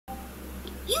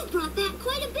You've brought back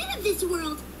quite a bit of this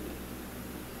world.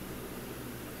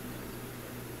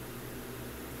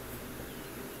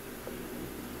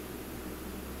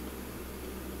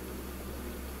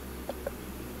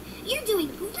 You're doing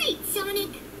great, Sonic.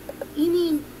 You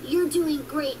mean you're doing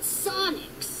great,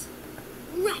 Sonics?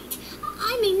 Right.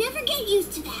 I may never get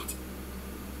used to that.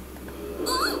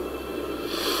 Oh!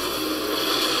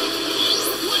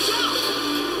 Watch out!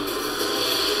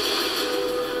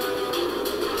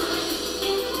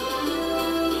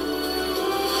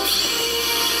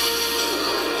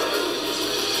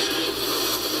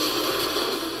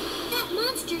 That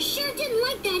monster sure didn't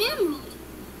like that emerald.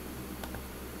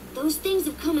 Those things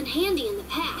have come in handy in the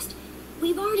past.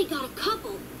 We've already got a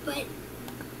couple, but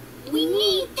we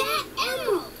need that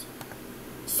emerald.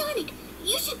 Sonic,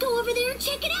 you should go over there and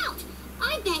check it out.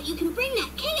 I bet you can bring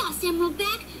that Chaos Emerald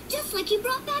back just like you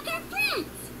brought back our friends.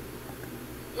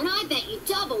 And I bet you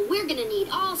double we're gonna need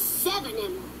all 7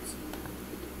 emeralds.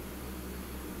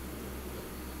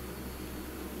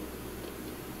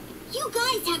 You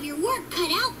guys have your work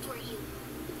cut out for you.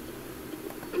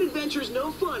 An adventure's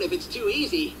no fun if it's too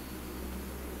easy.